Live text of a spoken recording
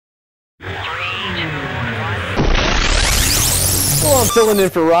Well, I'm filling in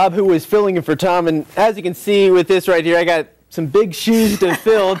for Rob, who was filling in for Tom, and as you can see with this right here, I got some big shoes to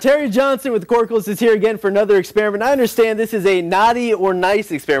fill. Terri Johnson with Quirkles is here again for another experiment. I understand this is a naughty or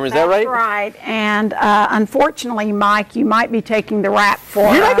nice experiment. Is that right? That's right. And unfortunately, Mike, you might be taking the rap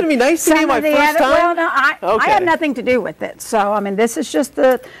for You're not going to be nice to me my first time? Well, no, I have nothing to do with it. So, I mean, this is just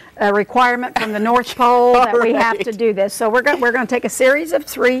the requirement from the North Pole that we have to do this. So we're going to take a series of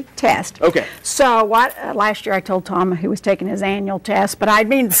 3 tests. Okay. So what last year I told Tom he was taking his annual test, but I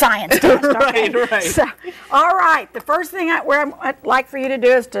mean science test. Okay? Right. So, all right. The first thing I'd like for you to do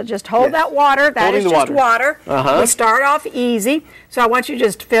is to just hold that water. That is just water. We start off easy. So I want you to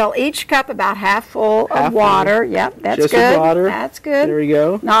just fill each cup about half full of water. Yep, that's just good. Water. That's good. There we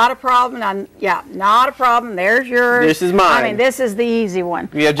go. Not a problem. Yeah, not a problem. There's yours. This is mine. I mean, this is the easy one.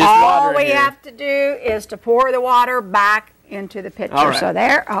 We have just all we have to do is to pour the water back into the pitcher. All right. So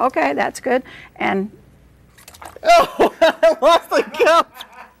there. Okay, that's good. And oh, I lost the cup.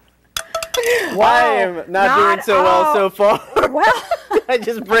 Whoa, I am not doing so well so far. Well, Did I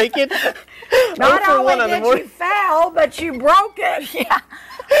just break it? Not only did you fail, but you broke it. Yeah.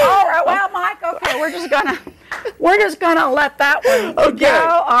 All right. Well, Mike. Okay, we're just gonna let that one go.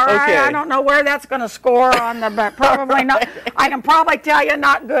 All right. Okay. I don't know where that's gonna score on the, but probably not. I can probably tell you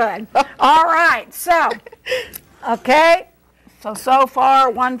not good. All right. So, okay. So far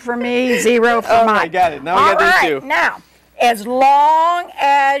 1 for me, 0 for Mike. I got it. Now we got these 2. Now, as long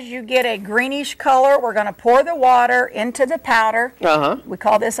as you get a greenish color, we're going to pour the water into the powder. We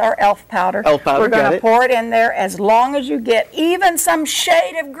call this our elf powder. Elf powder, we're going to pour it in there. As long as you get even some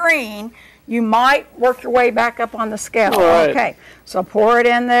shade of green, you might work your way back up on the scale. Right. Okay, so pour it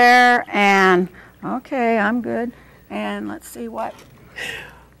in there, and okay, I'm good. And let's see what.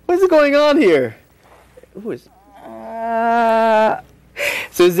 What's going on here?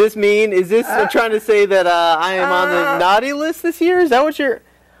 So does this mean, is this trying to say that I am on the naughty list this year? Is that what you're,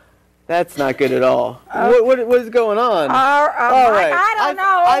 that's not good at all. What is going on? All right. I don't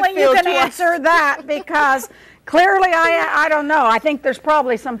know. Only you can answer that because clearly I don't know. I think there's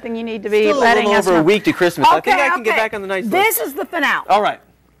probably something you need to be letting us know. Still a little over a week to Christmas. Okay, I think I can get back on the nice list. This is the finale. All right.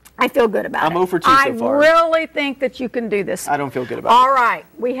 I feel good about it. I'm 0 for 2 so far. I really think that you can do this. I don't feel good about it. All right.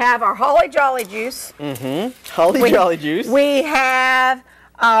 We have our Holly Jolly juice. Holly Jolly juice. We have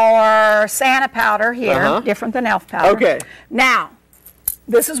our Santa powder here, different than elf powder. Okay. Now,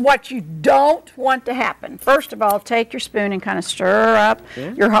 this is what you don't want to happen. First of all, take your spoon and kind of stir up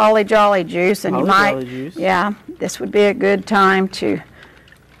your Holly Jolly juice, and yeah, this would be a good time to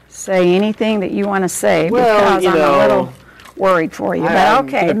say anything that you want to say because I'm a little worried for you. But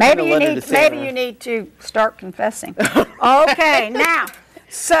okay, maybe you need to start confessing. Okay, now,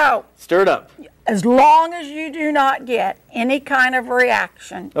 so stir it up. As long as you do not get any kind of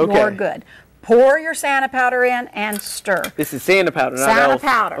reaction, you're good. Pour your Santa powder in and stir. This is Santa powder, not Santa elf.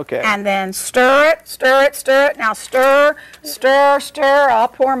 powder. Okay. And then stir it, stir it, stir it. Now stir, stir, stir. I'll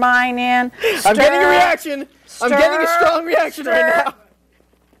pour mine in. Stir, I'm getting a reaction. I'm getting a strong reaction right now.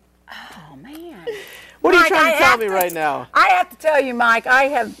 Oh, man. What are you trying to tell me right now? I have to tell you, Mike,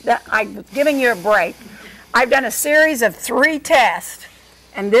 I'm giving you a break. I've done a series of 3 tests,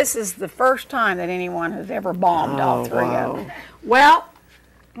 and this is the first time that anyone has ever bombed all 3 of them. Well,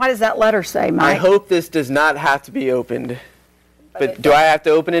 what does that letter say, Mike? I hope this does not have to be opened. But do I have to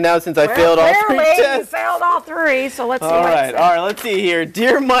open it now since I failed all 3 tests? You failed all 3, so let's see what it says. All right, let's see here.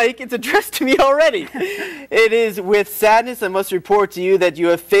 Dear Mike, it's addressed to me already. It is with sadness I must report to you that you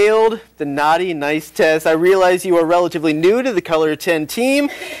have failed the naughty nice test. I realize you are relatively new to the Color 10 team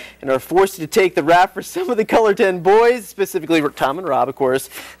and are forced to take the rap for some of the Color 10 boys, specifically Tom and Rob, of course.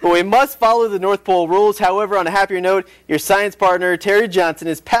 But we must follow the North Pole rules. However, on a happier note, your science partner, Terri Johnson,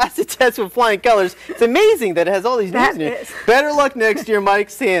 has passed the test with flying colors. It's amazing that it has all these names in it. Better luck next year, Mike.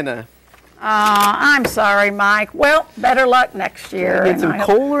 Santa. I'm sorry, Mike. Well, better luck next year. Get some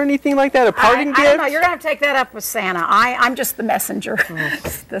coal or anything like that? A parting gift? I don't know. You're going to have to take that up with Santa. I'm just the messenger,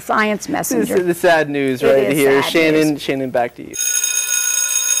 the science messenger. This is the sad news right here. Shannon, back to you.